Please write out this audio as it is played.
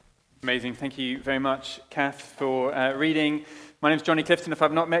Amazing. Thank you very much, Kath, for reading. My name's Johnny Clifton. If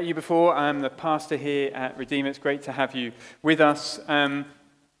I've not met you before, I'm the pastor here at Redeemer. It's great to have you with us.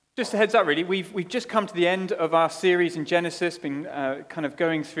 Just a heads up, really. We've just come to the end of our series in Genesis, been kind of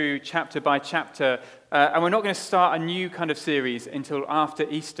going through chapter by chapter, and we're not going to start a new kind of series until after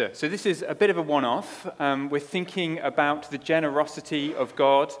Easter. So this is a bit of a one-off. We're thinking about the generosity of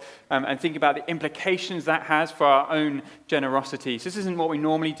God and thinking about the implications that has for our own generosity. So this isn't what we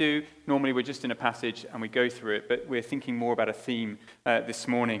normally do. Normally we're just in a passage and we go through it, but we're thinking more about a theme this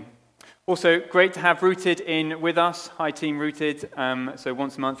morning. Also, great to have Rooted in with us. Hi, Team Rooted. So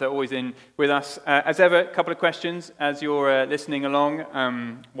once a month, they're always in with us. As ever, a couple of questions as you're listening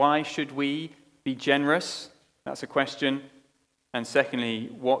along. Why should we be generous? That's a question. And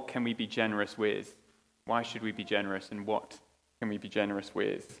secondly, what can we be generous with? Why should we be generous, and what can we be generous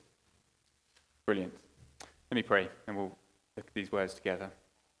with? Brilliant. Let me pray, and we'll look at these words together.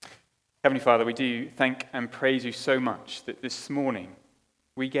 Heavenly Father, we do thank and praise you so much that this morning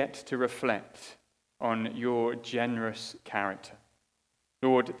we get to reflect on your generous character.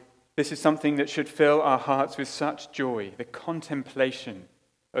 Lord, this is something that should fill our hearts with such joy, the contemplation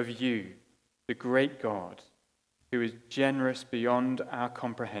of you, the great God, who is generous beyond our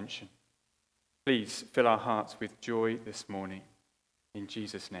comprehension. Please fill our hearts with joy this morning. In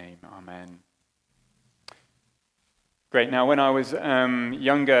Jesus' name, amen. Great. Now, when I was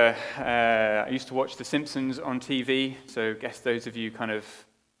younger, I used to watch The Simpsons on TV. So I guess those of you kind of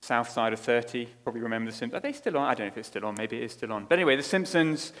south side of 30 probably remember The Simpsons. Are they still on? I don't know if it's still on. Maybe it is still on. But anyway, The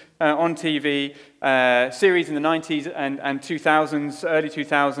Simpsons on TV, series in the 90s and 2000s, early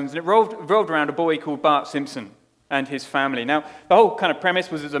 2000s. And it revolved around a boy called Bart Simpson and his family. Now, the whole kind of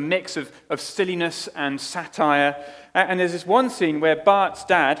premise was as a mix of silliness and satire. And there's this one scene where Bart's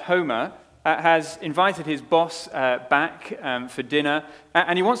dad, Homer, has invited his boss back for dinner,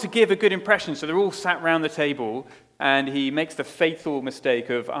 and he wants to give a good impression, so they're all sat round the table, and he makes the fatal mistake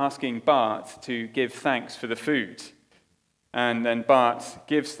of asking Bart to give thanks for the food. And then Bart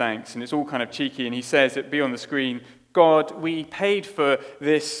gives thanks, and it's all kind of cheeky, and he says, it'll be on the screen, God, we paid for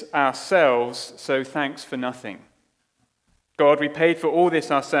this ourselves, so thanks for nothing. God, we paid for all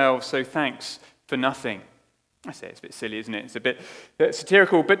this ourselves, so thanks for nothing. I say it's a bit silly, isn't it? It's a bit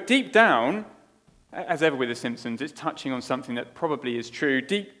satirical, but deep down, as ever with The Simpsons, it's touching on something that probably is true.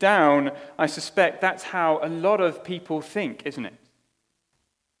 Deep down, I suspect that's how a lot of people think, isn't it?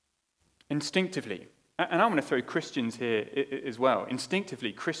 Instinctively. And I'm going to throw Christians here as well.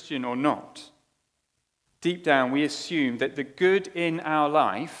 Instinctively, Christian or not, deep down we assume that the good in our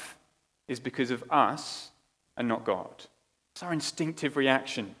life is because of us and not God. It's our instinctive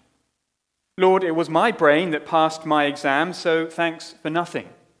reaction. Lord, it was my brain that passed my exam, so thanks for nothing.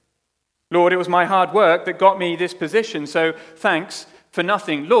 Lord, it was my hard work that got me this position, so thanks for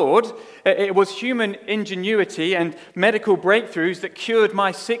nothing. Lord, it was human ingenuity and medical breakthroughs that cured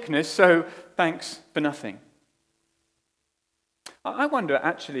my sickness, so thanks for nothing. I wonder,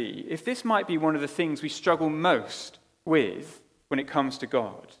 actually, if this might be one of the things we struggle most with when it comes to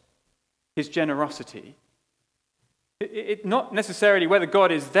God, his generosity. Not necessarily whether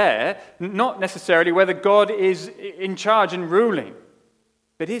God is there, not necessarily whether God is in charge and ruling,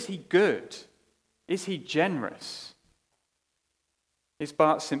 but is he good? Is he generous? Is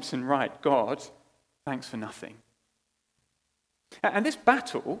Bart Simpson right? God, thanks for nothing. And this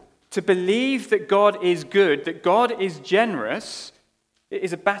battle to believe that God is good, that God is generous,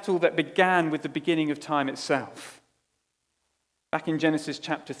 is a battle that began with the beginning of time itself. Back in Genesis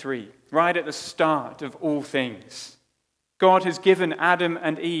chapter 3, right at the start of all things. God has given Adam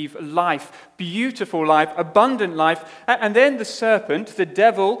and Eve life, beautiful life, abundant life, and then the serpent, the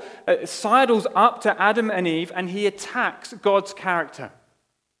devil, sidles up to Adam and Eve and he attacks God's character.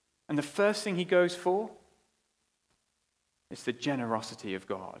 And the first thing he goes for is the generosity of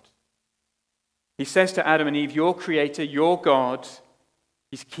God. He says to Adam and Eve, your creator, your God,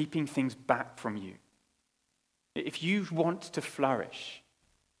 is keeping things back from you. If you want to flourish,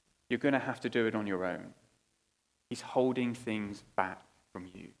 you're going to have to do it on your own. He's holding things back from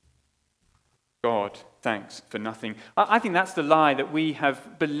you. God, thanks for nothing. I think that's the lie that we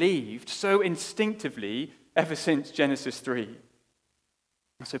have believed so instinctively ever since Genesis 3.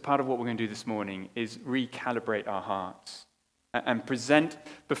 So part of what we're going to do this morning is recalibrate our hearts and present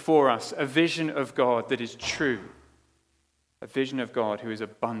before us a vision of God that is true, a vision of God who is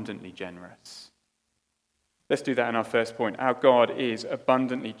abundantly generous. Let's do that in our first point. Our God is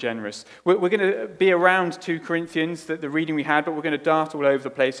abundantly generous. We're going to be around 2 Corinthians, the reading we had, but we're going to dart all over the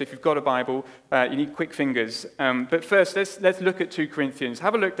place. So if you've got a Bible, you need quick fingers. But first, let's look at 2 Corinthians.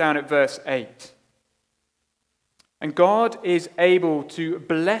 Have a look down at verse 8. And God is able to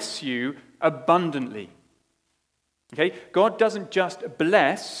bless you abundantly. Okay? God doesn't just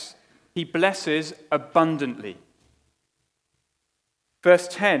bless, he blesses abundantly. Verse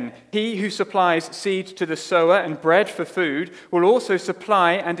 10, he who supplies seed to the sower and bread for food will also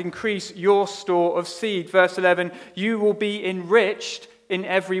supply and increase your store of seed. Verse 11, you will be enriched in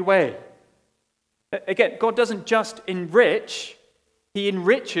every way. Again, God doesn't just enrich, he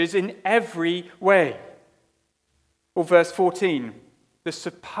enriches in every way. Or verse 14, the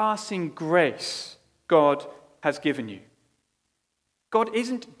surpassing grace God has given you. God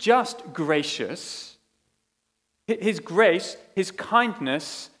isn't just gracious. His grace, his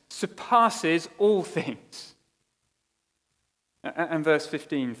kindness surpasses all things. And verse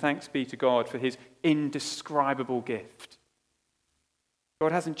 15, thanks be to God for his indescribable gift.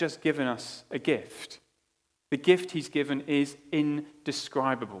 God hasn't just given us a gift. The gift he's given is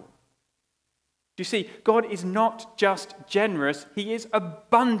indescribable. You see, God is not just generous, he is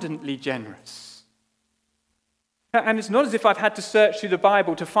abundantly generous. And it's not as if I've had to search through the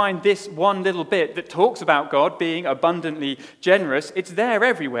Bible to find this one little bit that talks about God being abundantly generous. It's there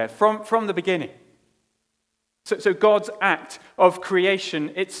everywhere from the beginning. So God's act of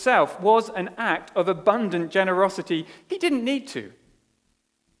creation itself was an act of abundant generosity. He didn't need to.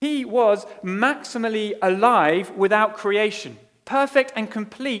 He was maximally alive without creation, perfect and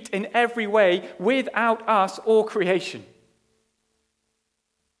complete in every way without us or creation.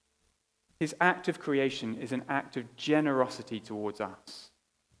 His act of creation is an act of generosity towards us.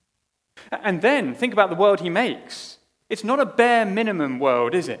 And then, think about the world he makes. It's not a bare minimum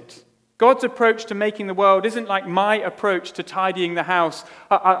world, is it? God's approach to making the world isn't like my approach to tidying the house.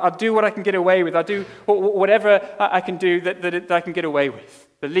 I'll do what I can get away with. I'll do whatever I can do that I can get away with.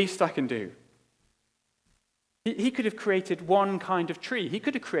 The least I can do. He could have created one kind of tree. He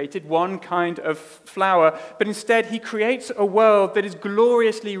could have created one kind of flower. But instead, he creates a world that is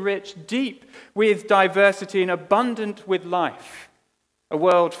gloriously rich, deep with diversity and abundant with life. A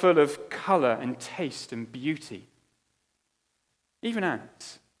world full of color and taste and beauty. Even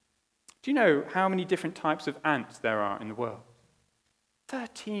ants. Do you know how many different types of ants there are in the world?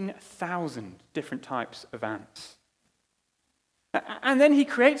 13,000 different types of ants. And then he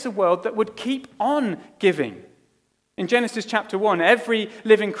creates a world that would keep on giving. In Genesis chapter 1, every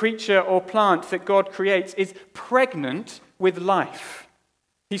living creature or plant that God creates is pregnant with life.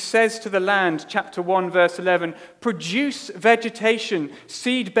 He says to the land, chapter 1, verse 11, produce vegetation,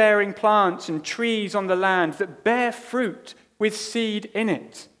 seed-bearing plants and trees on the land that bear fruit with seed in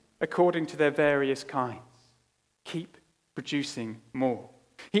it, according to their various kinds. Keep producing more.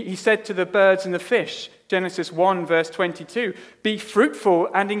 He said to the birds and the fish, Genesis 1, verse 22, be fruitful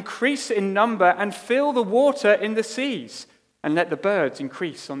and increase in number and fill the water in the seas, and let the birds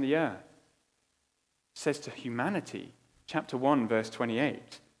increase on the earth. He says to humanity, chapter 1, verse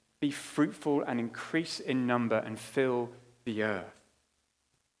 28, be fruitful and increase in number and fill the earth.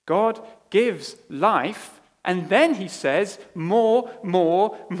 God gives life, and then he says, more,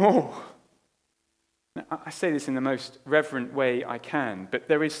 more, more. Now, I say this in the most reverent way I can, but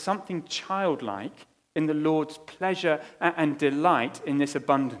there is something childlike in the Lord's pleasure and delight in this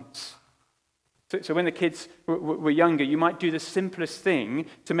abundance. So when the kids were younger, you might do the simplest thing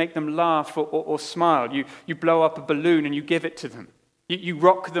to make them laugh or smile. You blow up a balloon and you give it to them. You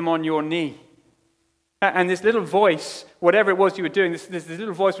rock them on your knee. And this little voice, whatever it was you were doing, this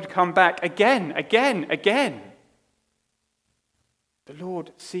little voice would come back again, again, again. The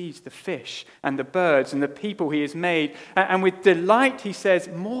Lord sees the fish and the birds and the people he has made, and with delight he says,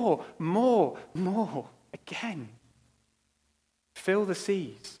 more, more, more, again. Fill the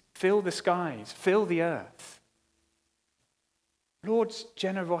seas, fill the skies, fill the earth. Lord's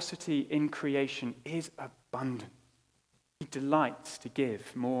generosity in creation is abundant. He delights to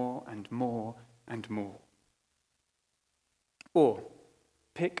give more and more and more. Or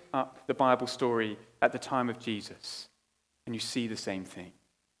pick up the Bible story at the time of Jesus, and you see the same thing.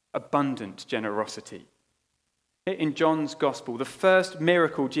 Abundant generosity. In John's Gospel, the first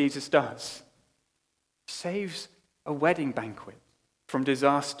miracle Jesus does, he saves a wedding banquet from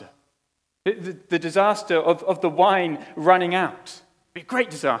disaster. The disaster of the wine running out. It'd be a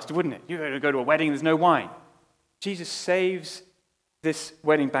great disaster, wouldn't it? You go to a wedding and there's no wine. Jesus saves this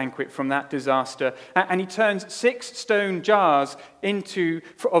wedding banquet from that disaster, and he turns 6 stone jars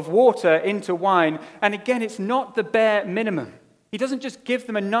of water into wine. And again, it's not the bare minimum. He doesn't just give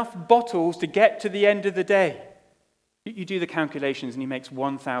them enough bottles to get to the end of the day. You do the calculations and he makes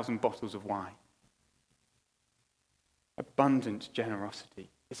 1,000 bottles of wine. Abundant generosity.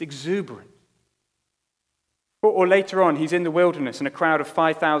 It's exuberant. Or later on, he's in the wilderness and a crowd of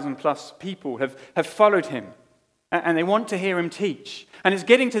 5,000 plus people have followed him. and they want to hear him teach. And it's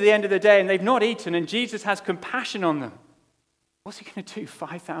getting to the end of the day and they've not eaten, and Jesus has compassion on them. What's he going to do?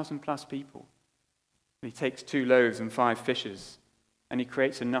 5,000 plus people. He takes 2 loaves and 5 fishes, and he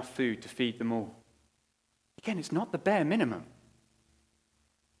creates enough food to feed them all. Again, it's not the bare minimum.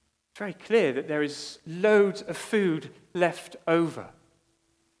 It's very clear that there is loads of food left over.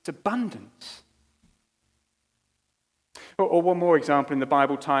 It's abundance. Or one more example in the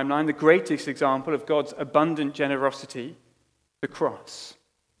Bible timeline, the greatest example of God's abundant generosity, the cross.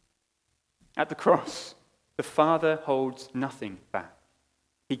 At the cross, the Father holds nothing back.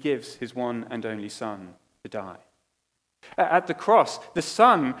 He gives his one and only Son to die. At the cross, the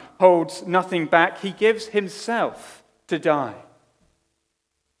Son holds nothing back. He gives himself to die.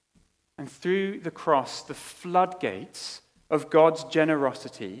 And through the cross, the floodgates of God's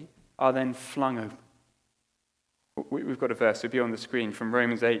generosity are then flung open. We've got a verse, it'll be on the screen, from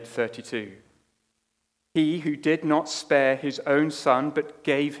Romans 8:32. He who did not spare his own Son, but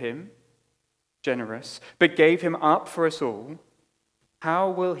gave him, generous, but gave him up for us all, how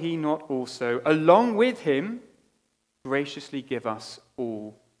will he not also, along with him, graciously give us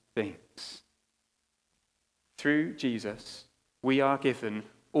all things? Through Jesus, we are given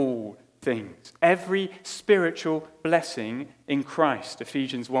all things. Every spiritual blessing in Christ.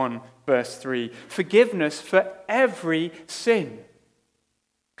 Ephesians 1, verse 3. Forgiveness for every sin.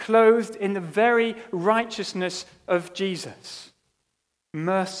 Clothed in the very righteousness of Jesus.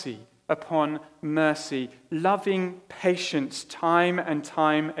 Mercy upon mercy. Loving patience time and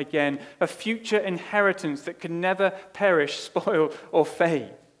time again. A future inheritance that can never perish, spoil, or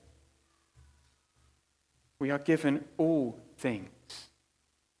fade. We are given all things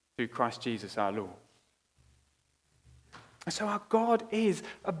through Christ Jesus our Lord. And so our God is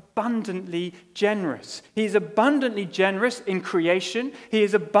abundantly generous. He is abundantly generous in creation. He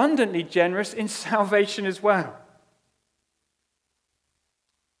is abundantly generous in salvation as well.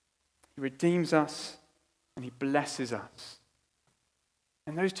 He redeems us and he blesses us.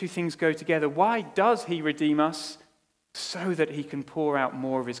 And those two things go together. Why does he redeem us? So that he can pour out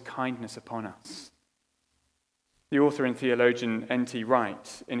more of his kindness upon us. The author and theologian N.T.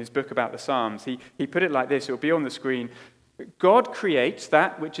 Wright, in his book about the Psalms, he put it like this, it will be on the screen. God creates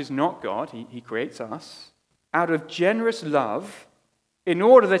that which is not God, he creates us, out of generous love, in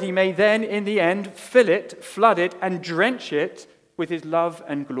order that he may then, in the end, fill it, flood it, and drench it with his love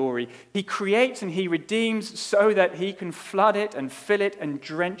and glory. He creates and he redeems so that he can flood it and fill it and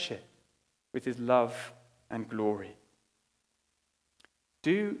drench it with his love and glory.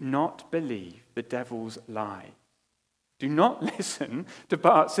 Do not believe the devil's lie. Do not listen to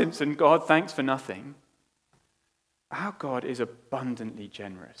Bart Simpson, God thanks for nothing. Our God is abundantly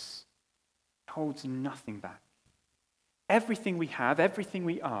generous. He holds nothing back. Everything we have, everything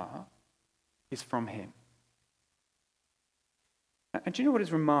we are, is from him. And do you know what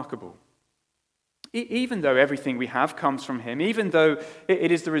is remarkable? Even though everything we have comes from him, even though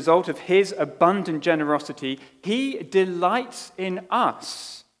it is the result of his abundant generosity, he delights in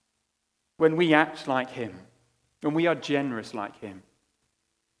us when we act like him. When we are generous like him.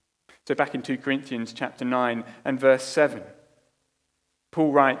 So back in 2 Corinthians chapter 9 and verse 7,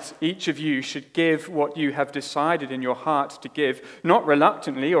 Paul writes, each of you should give what you have decided in your heart to give, not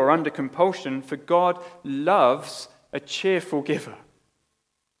reluctantly or under compulsion, for God loves a cheerful giver.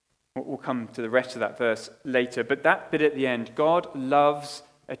 We'll come to the rest of that verse later, but that bit at the end, God loves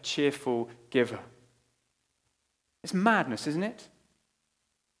a cheerful giver. It's madness, isn't it?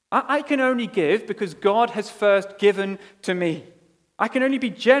 I can only give because God has first given to me. I can only be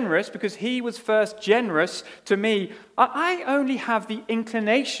generous because he was first generous to me. I only have the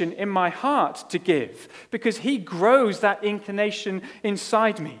inclination in my heart to give because he grows that inclination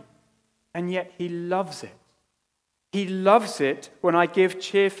inside me. And yet he loves it. He loves it when I give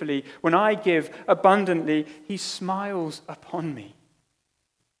cheerfully, when I give abundantly. He smiles upon me.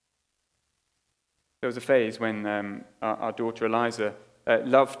 There was a phase when our daughter Eliza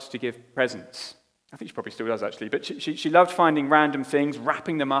loved to give presents. I think she probably still does, actually. But she loved finding random things,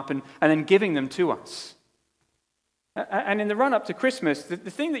 wrapping them up, and then giving them to us. And in the run-up to Christmas, the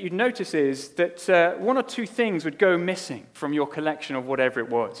thing that you'd notice is that one or two things would go missing from your collection of whatever it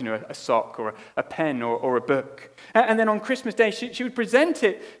was, a sock or a pen or a book. And then on Christmas Day, she would present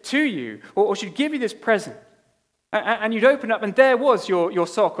it to you, or she'd give you this present. And you'd open up, and there was your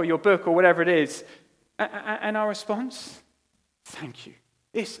sock or your book or whatever it is. And our response? Thank you.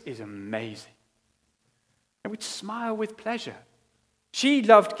 This is amazing. And we'd smile with pleasure. She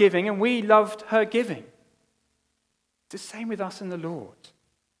loved giving and we loved her giving. It's the same with us and the Lord.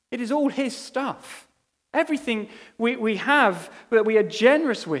 It is all his stuff. Everything we have that we are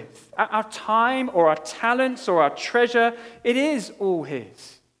generous with, our time or our talents or our treasure, it is all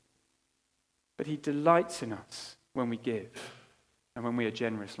his. But he delights in us when we give and when we are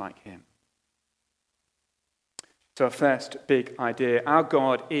generous like him. So our first big idea, our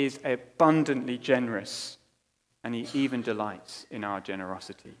God is abundantly generous, and he even delights in our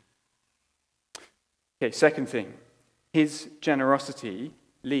generosity. Okay, second thing, his generosity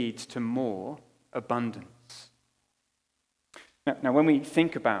leads to more abundance. Now, when we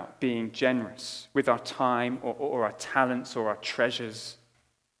think about being generous with our time or our talents or our treasures,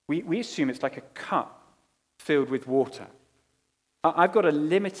 we assume it's like a cup filled with water. I've got a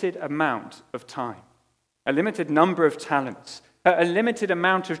limited amount of time, a limited number of talents, a limited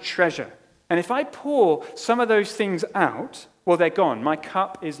amount of treasure. And if I pour some of those things out, well, they're gone. My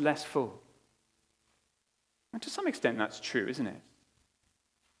cup is less full. And to some extent, that's true, isn't it?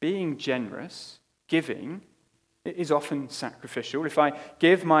 Being generous, giving, is often sacrificial. If I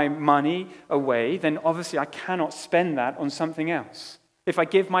give my money away, then obviously I cannot spend that on something else. If I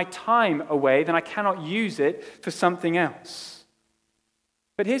give my time away, then I cannot use it for something else.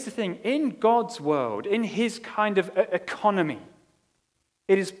 But here's the thing, in God's world, in his kind of economy,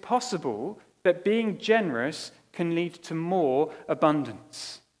 it is possible that being generous can lead to more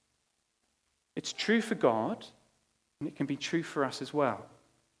abundance. It's true for God, and it can be true for us as well.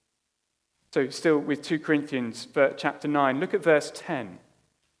 So still with 2 Corinthians chapter 9, look at verse 10.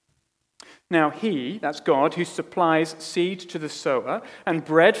 Now he, that's God, who supplies seed to the sower and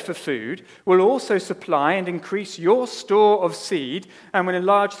bread for food, will also supply and increase your store of seed and will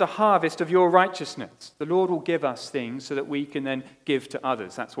enlarge the harvest of your righteousness. The Lord will give us things so that we can then give to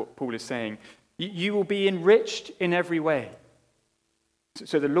others. That's what Paul is saying. You will be enriched in every way.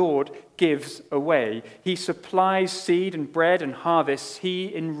 So the Lord gives away. He supplies seed and bread and harvests.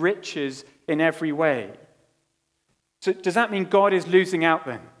 He enriches in every way. So does that mean God is losing out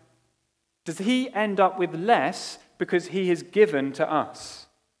then? Does he end up with less because he has given to us?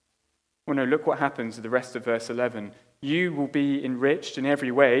 Well, no, look what happens in the rest of verse 11. You will be enriched in every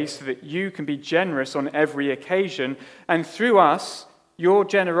way so that you can be generous on every occasion, and through us, your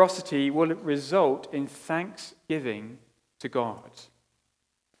generosity will result in thanksgiving to God.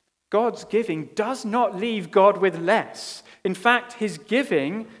 God's giving does not leave God with less. In fact, his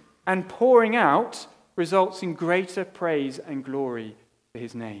giving and pouring out results in greater praise and glory for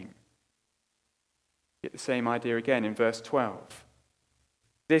his name. Get the same idea again in verse 12.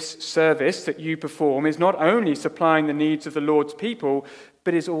 This service that you perform is not only supplying the needs of the Lord's people,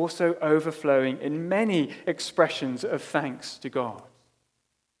 but is also overflowing in many expressions of thanks to God.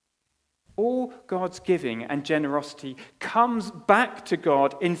 All God's giving and generosity comes back to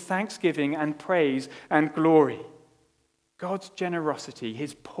God in thanksgiving and praise and glory. God's generosity,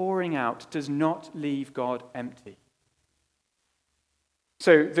 his pouring out, does not leave God empty.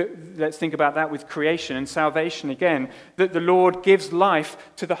 So let's think about that with creation and salvation again, that the Lord gives life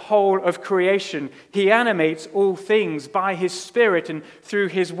to the whole of creation. He animates all things by his Spirit, and through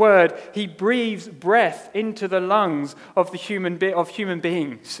his word, he breathes breath into the lungs of human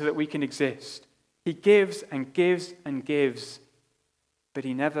beings so that we can exist. He gives and gives and gives, but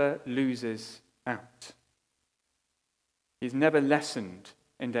he never loses out. He's never lessened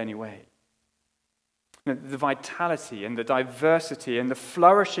in any way. The vitality and the diversity and the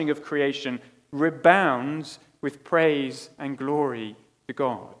flourishing of creation rebounds with praise and glory to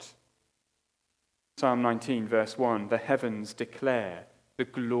God. Psalm 19, verse 1, the heavens declare the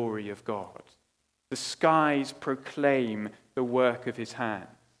glory of God. The skies proclaim the work of his hand.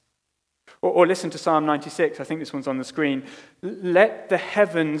 Or listen to Psalm 96, I think this one's on the screen. Let the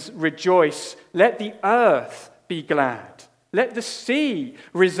heavens rejoice, let the earth be glad, let the sea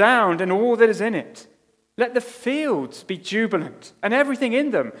resound and all that is in it. Let the fields be jubilant and everything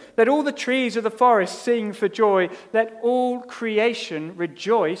in them. Let all the trees of the forest sing for joy. Let all creation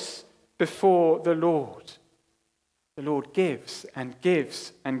rejoice before the Lord. The Lord gives and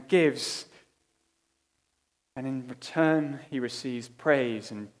gives and gives. And in return, he receives praise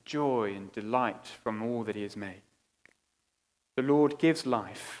and joy and delight from all that he has made. The Lord gives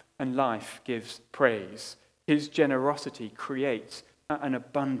life, and life gives praise. His generosity creates an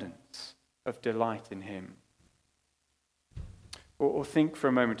abundance of delight in him. Or think for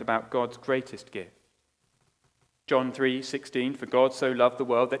a moment about God's greatest gift. John 3:16, for God so loved the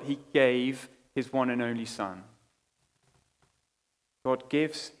world that he gave his one and only Son. God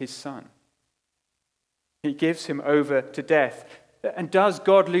gives his Son. He gives him over to death. And does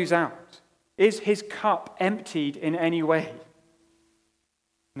God lose out? Is his cup emptied in any way?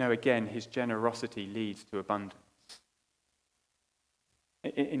 No, again, his generosity leads to abundance.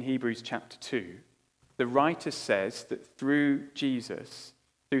 In Hebrews chapter 2, the writer says that through Jesus,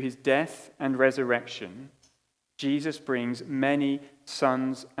 through his death and resurrection, Jesus brings many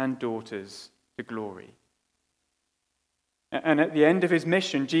sons and daughters to glory. And at the end of his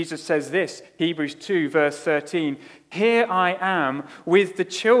mission, Jesus says this, Hebrews 2, verse 13, "Here I am with the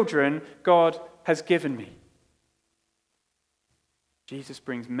children God has given me." Jesus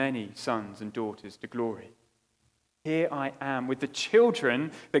brings many sons and daughters to glory. Here I am with the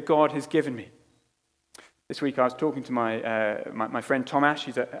children that God has given me. This week I was talking to my friend Tomasz.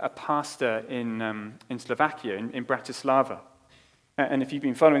 He's a pastor in Slovakia, in Bratislava. And if you've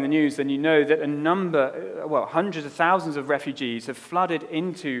been following the news, then you know that hundreds of thousands of refugees have flooded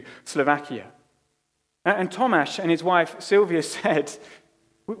into Slovakia. And Tomasz and his wife Sylvia said,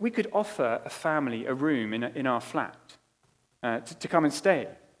 we could offer a family a room in our flat to come and stay.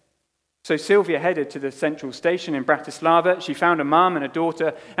 So Sylvia headed to the central station in Bratislava. She found a mum and a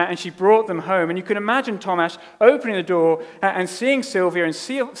daughter, and she brought them home. And you can imagine Tomasz opening the door and seeing Sylvia, and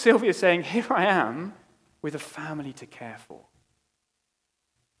Sylvia saying, "Here I am with a family to care for."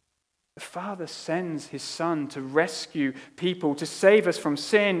 The Father sends his Son to rescue people, to save us from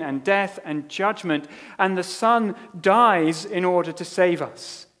sin and death and judgment, and the Son dies in order to save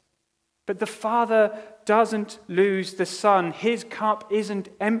us. But the Father doesn't lose the Son. His cup isn't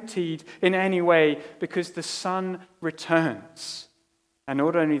emptied in any way because the Son returns. And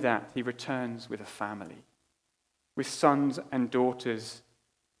not only that, he returns with a family, with sons and daughters.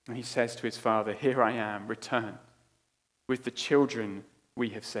 And he says to his Father, "Here I am, return with the children we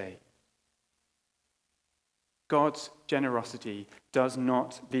have saved." God's generosity does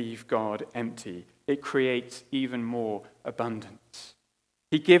not leave God empty. It creates even more abundance.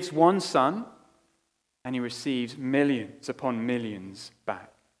 He gives one son, and he receives millions upon millions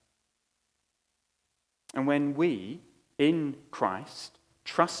back. And when we, in Christ,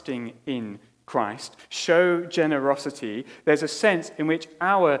 trusting in Christ, show generosity, there's a sense in which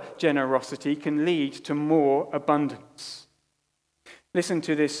our generosity can lead to more abundance. Listen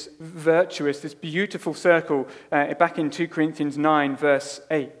to this beautiful circle back in 2 Corinthians 9, verse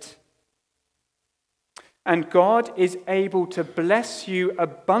 8. "And God is able to bless you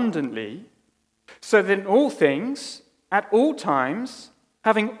abundantly, so that in all things, at all times,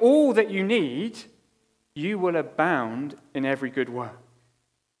 having all that you need, you will abound in every good work."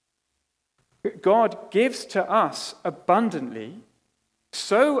 God gives to us abundantly,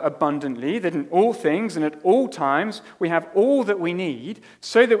 so abundantly that in all things and at all times we have all that we need,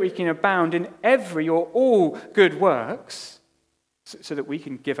 so that we can abound in every or all good works, so that we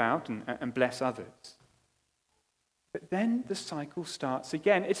can give out and bless others. But then the cycle starts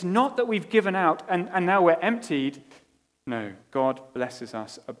again. It's not that we've given out and now we're emptied. No, God blesses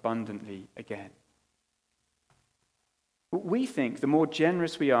us abundantly again. We think the more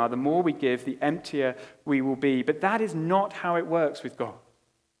generous we are, the more we give, the emptier we will be. But that is not how it works with God.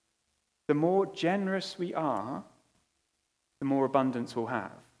 The more generous we are, the more abundance we'll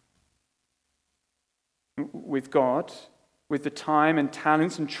have. With God, with the time and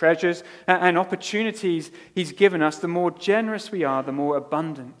talents and treasures and opportunities he's given us, the more generous we are, the more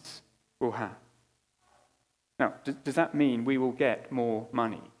abundance we'll have. Now, does that mean we will get more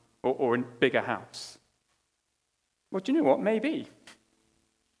money or a bigger house? Well, do you know what? Maybe.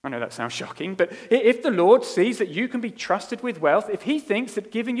 I know that sounds shocking, but if the Lord sees that you can be trusted with wealth, if he thinks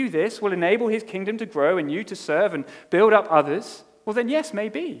that giving you this will enable his kingdom to grow and you to serve and build up others, well then yes,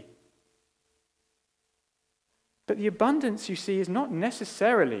 maybe. But the abundance, you see, is not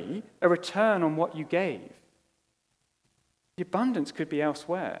necessarily a return on what you gave. The abundance could be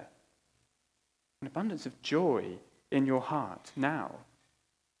elsewhere. An abundance of joy in your heart now.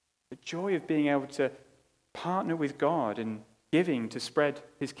 The joy of being able to partner with God in giving to spread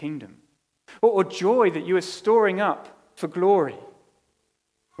his kingdom. Or joy that you are storing up for glory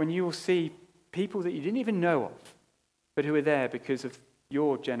when you will see people that you didn't even know of, but who are there because of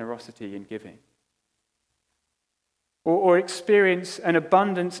your generosity in giving. Or experience an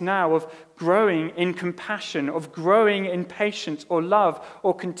abundance now of growing in compassion, of growing in patience or love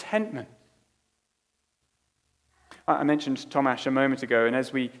or contentment. I mentioned Tomasz a moment ago, and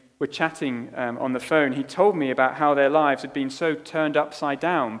as we were chatting on the phone, he told me about how their lives had been so turned upside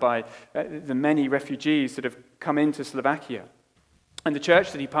down by the many refugees that have come into Slovakia. And the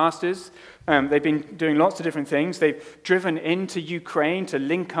church that he pastors, they've been doing lots of different things. They've driven into Ukraine to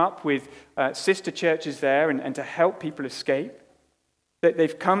link up with sister churches there and to help people escape.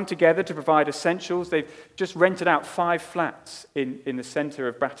 They've come together to provide essentials. They've just rented out 5 flats in the center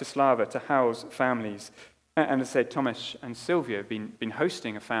of Bratislava to house families. And as I said, Tomasz and Sylvia have been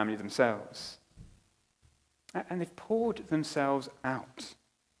hosting a family themselves. And they've poured themselves out.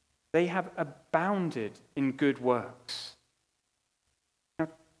 They have abounded in good works. Now,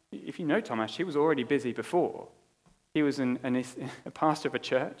 if you know Thomas, he was already busy before. He was a pastor of a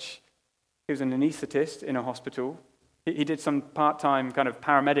church. He was an anaesthetist in a hospital. He did some part-time kind of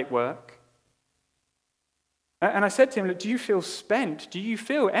paramedic work. And I said to him, look, do you feel spent? Do you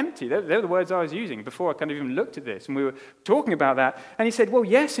feel empty? They're the words I was using before I kind of even looked at this. And we were talking about that. And he said, well,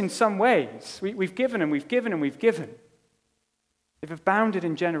 yes, in some ways. We've given and we've given and we've given. They've abounded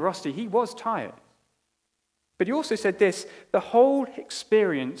in generosity. He was tired. But he also said this, the whole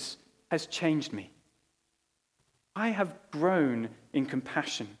experience has changed me. I have grown in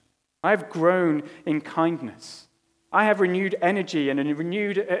compassion. I have grown in kindness. I have renewed energy and a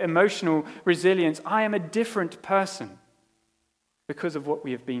renewed emotional resilience. I am a different person because of what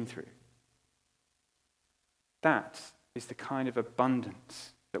we have been through. That is the kind of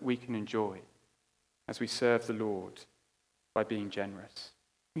abundance that we can enjoy as we serve the Lord by being generous.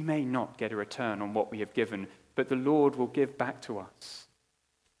 We may not get a return on what we have given, but the Lord will give back to us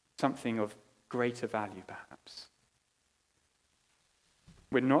something of greater value, perhaps.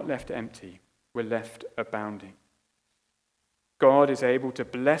 We're not left empty, we're left abounding. God is able to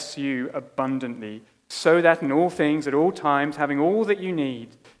bless you abundantly so that in all things, at all times, having all that you need,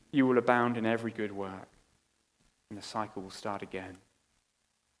 you will abound in every good work. And the cycle will start again.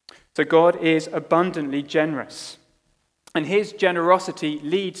 So God is abundantly generous. And his generosity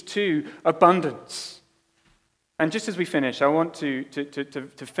leads to abundance. And just as we finish, I want to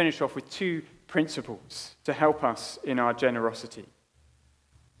finish off with two principles to help us in our generosity.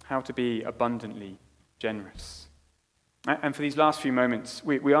 How to be abundantly generous. And for these last few moments,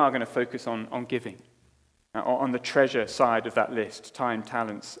 we are going to focus on giving, on the treasure side of that list, time,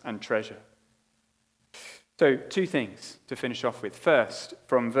 talents, and treasure. So, two things to finish off with. First,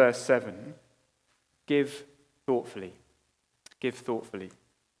 from verse 7, give thoughtfully. Give thoughtfully.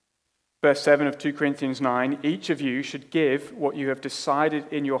 Verse 7 of 2 Corinthians 9, each of you should give what you have decided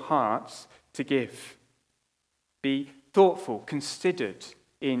in your hearts to give. Be thoughtful, considered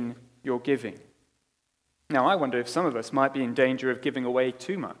in your giving. Now, I wonder if some of us might be in danger of giving away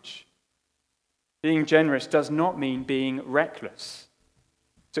too much. Being generous does not mean being reckless.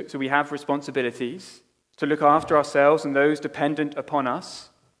 So we have responsibilities to look after ourselves and those dependent upon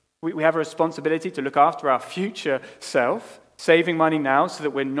us. We have a responsibility to look after our future self, saving money now so that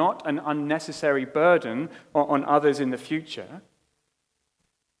we're not an unnecessary burden on others in the future.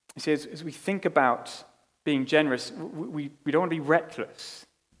 You see, as we think about being generous, we don't want to be reckless.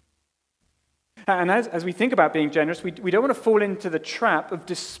 And as we think about being generous, we don't want to fall into the trap of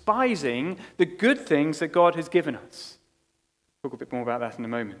despising the good things that God has given us. We'll talk a bit more about that in a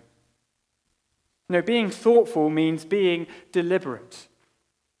moment. No, being thoughtful means being deliberate.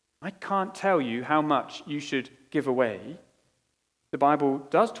 I can't tell you how much you should give away. The Bible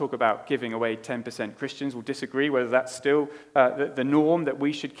does talk about giving away 10%. Christians will disagree whether that's still the norm that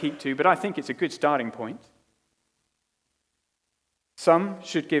we should keep to, but I think it's a good starting point. Some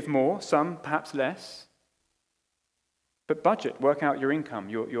should give more, some perhaps less. But budget, work out your income,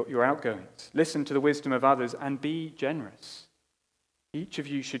 your outgoings. Listen to the wisdom of others and be generous. Each of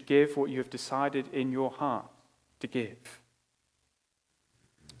you should give what you have decided in your heart to give.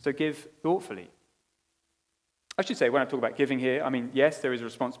 So give thoughtfully. I should say, when I talk about giving here, I mean, yes, there is a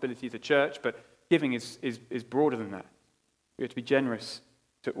responsibility to the church, but giving is broader than that. We have to be generous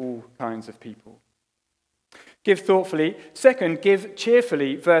to all kinds of people. Give thoughtfully. Second, give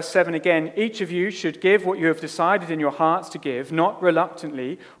cheerfully. Verse 7 again, each of you should give what you have decided in your hearts to give, not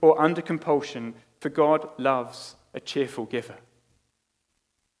reluctantly or under compulsion, for God loves a cheerful giver.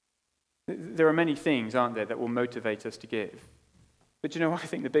 There are many things, aren't there, that will motivate us to give. But you know what I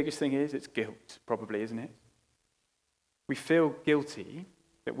think the biggest thing is? It's guilt, probably, isn't it? We feel guilty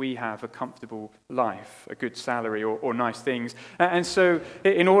that we have a comfortable life, a good salary, or nice things. And so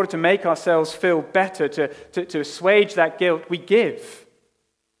in order to make ourselves feel better, to assuage that guilt, we give.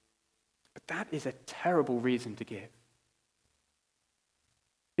 But that is a terrible reason to give.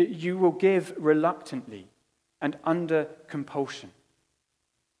 You will give reluctantly and under compulsion.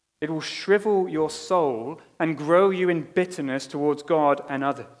 It will shrivel your soul and grow you in bitterness towards God and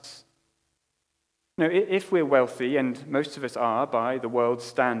others. Now, if we're wealthy, and most of us are by the world's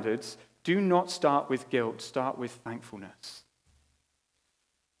standards, do not start with guilt, start with thankfulness.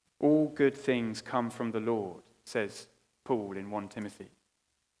 All good things come from the Lord, says Paul in 1 Timothy,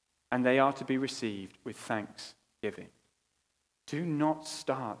 and they are to be received with thanksgiving. Do not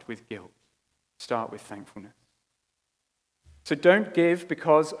start with guilt, start with thankfulness. So don't give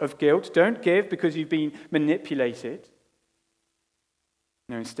because of guilt, don't give because you've been manipulated.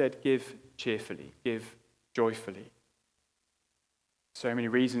 No, instead give cheerfully, give joyfully. So many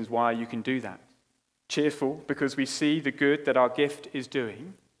reasons why you can do that. Cheerful because we see the good that our gift is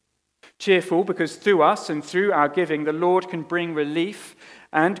doing. Cheerful because through us and through our giving, the Lord can bring relief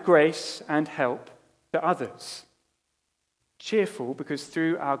and grace and help to others. Cheerful because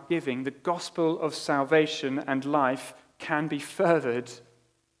through our giving, the gospel of salvation and life can be furthered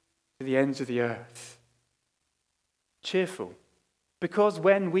to the ends of the earth. Cheerful because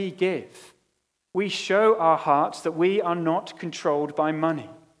when we give, we show our hearts that we are not controlled by money.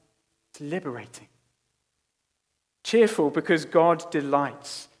 It's liberating. Cheerful because God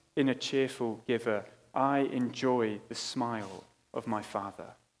delights in a cheerful giver. I enjoy the smile of my Father.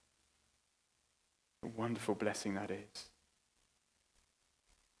 A wonderful blessing that is.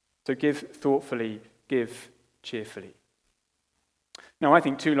 So give thoughtfully, give cheerfully. Now, I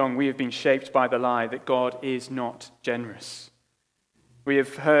think too long we have been shaped by the lie that God is not generous. We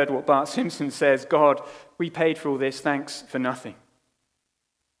have heard what Bart Simpson says, God, we paid for all this, thanks for nothing.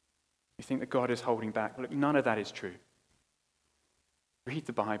 You think that God is holding back. Look, none of that is true. Read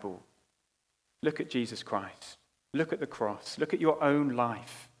the Bible. Look at Jesus Christ. Look at the cross. Look at your own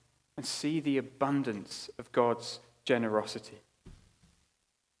life and see the abundance of God's generosity.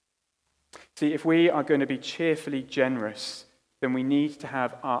 See, if we are going to be cheerfully generous, then we need to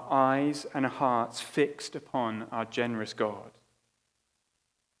have our eyes and hearts fixed upon our generous God.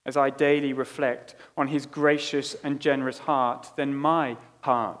 As I daily reflect on his gracious and generous heart, then my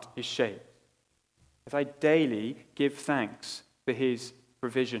heart is shaped. As I daily give thanks for his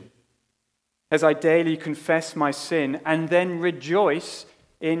provision. As I daily confess my sin and then rejoice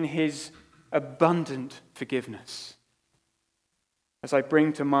in his abundant forgiveness. As I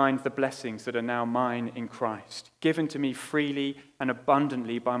bring to mind the blessings that are now mine in Christ, given to me freely and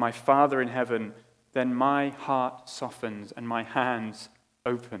abundantly by my Father in heaven, then my heart softens and my hands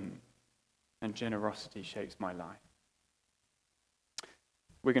open, and generosity shapes my life.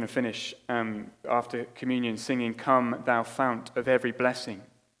 We're going to finish after communion singing, Come, thou fount of every blessing.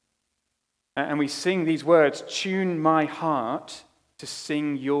 And we sing these words, tune my heart to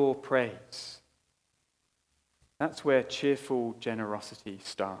sing your praise. That's where cheerful generosity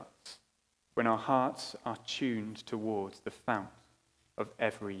starts, when our hearts are tuned towards the fount of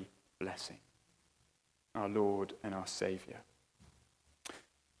every blessing, our Lord and our Saviour. A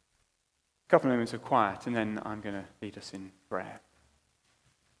couple of moments of quiet, and then I'm going to lead us in prayer.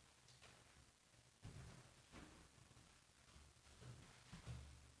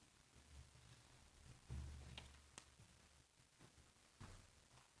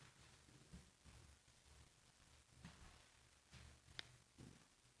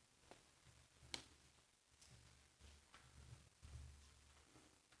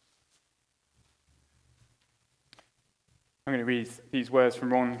 I'm going to read these words from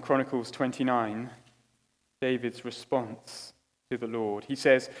 1 Chronicles 29, David's response to the Lord. He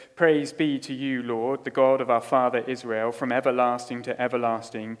says, Praise be to you, Lord, the God of our father Israel, from everlasting to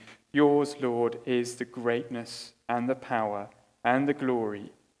everlasting. Yours, Lord, is the greatness and the power and the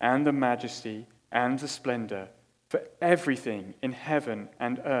glory and the majesty and the splendor. For everything in heaven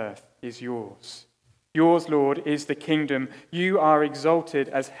and earth is yours. Yours, Lord, is the kingdom. You are exalted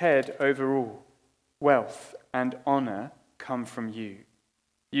as head over all. Wealth and honor come from you.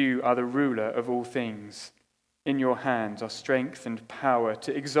 You are the ruler of all things. In your hands are strength and power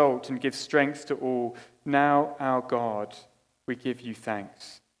to exalt and give strength to all. Now, our God, we give you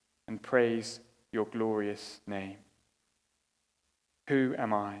thanks and praise your glorious name. Who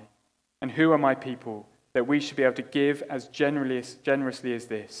am I and who are my people that we should be able to give as generously as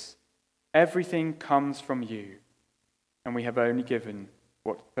this? Everything comes from you, and we have only given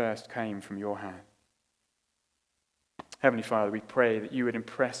what first came from your hand. Heavenly Father, we pray that you would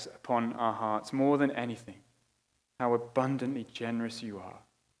impress upon our hearts more than anything how abundantly generous you are,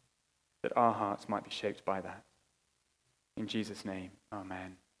 that our hearts might be shaped by that. In Jesus' name,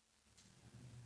 amen.